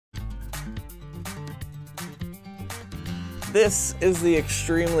This is the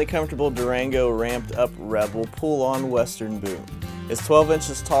extremely comfortable Durango ramped up Rebel pull-on Western boot. It's 12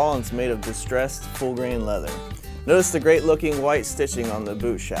 inches tall and it's made of distressed full grain leather. Notice the great looking white stitching on the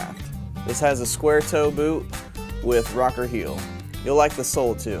boot shaft. This has a square toe boot with rocker heel. You'll like the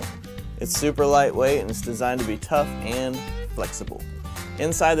sole too. It's super lightweight and it's designed to be tough and flexible.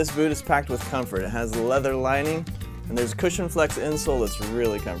 Inside this boot is packed with comfort. It has the leather lining and there's a cushion flex insole that's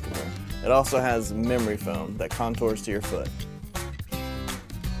really comfortable. It also has memory foam that contours to your foot.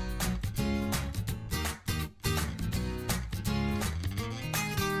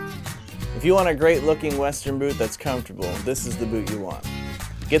 If you want a great looking Western boot that's comfortable, this is the boot you want.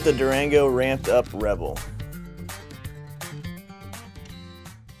 Get the Durango Ramped Up Rebel.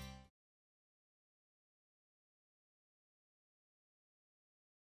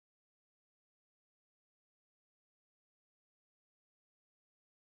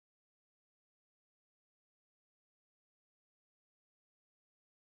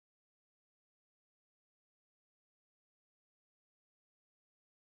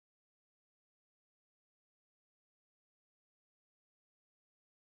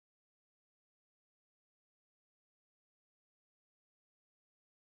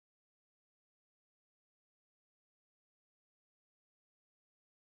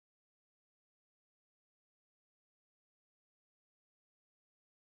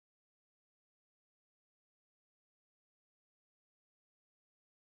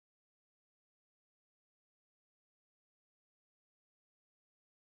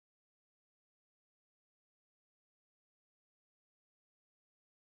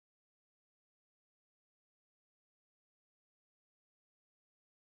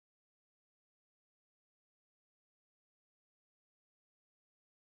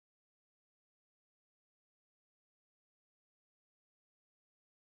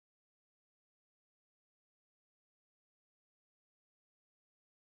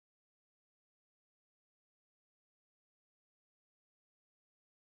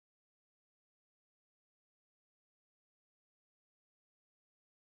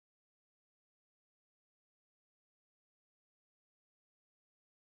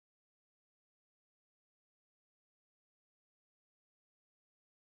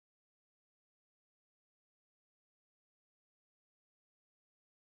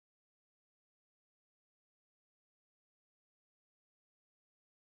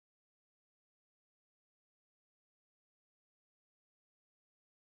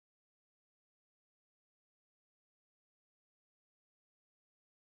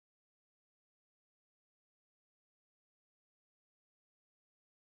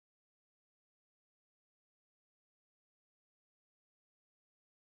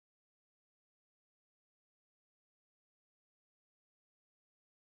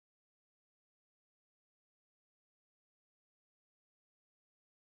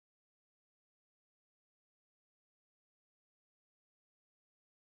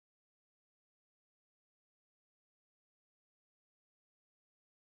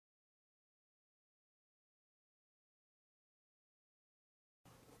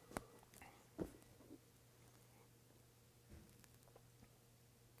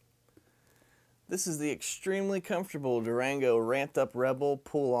 This is the extremely comfortable Durango Ramped Up Rebel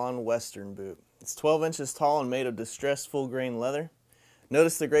pull-on Western boot. It's 12 inches tall and made of distressed full grain leather.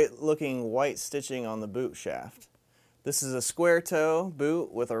 Notice the great looking white stitching on the boot shaft. This is a square toe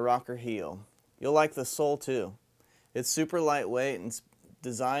boot with a rocker heel. You'll like the sole too. It's super lightweight and it's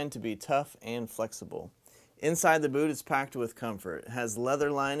designed to be tough and flexible. Inside the boot is packed with comfort. It has leather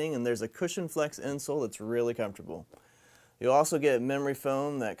lining and there's a cushion flex insole that's really comfortable. You'll also get memory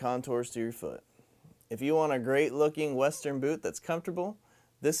foam that contours to your foot. If you want a great looking Western boot that's comfortable,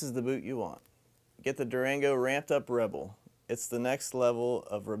 this is the boot you want. Get the Durango Ramped Up Rebel. It's the next level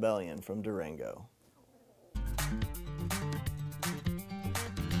of rebellion from Durango.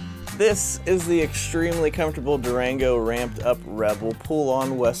 This is the extremely comfortable Durango Ramped Up Rebel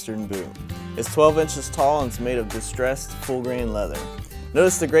pull-on Western boot. It's 12 inches tall and it's made of distressed full grain leather.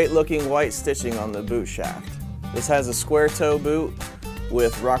 Notice the great looking white stitching on the boot shaft. This has a square toe boot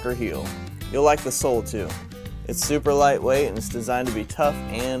with rocker heel. You'll like the sole too. It's super lightweight and it's designed to be tough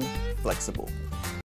and flexible.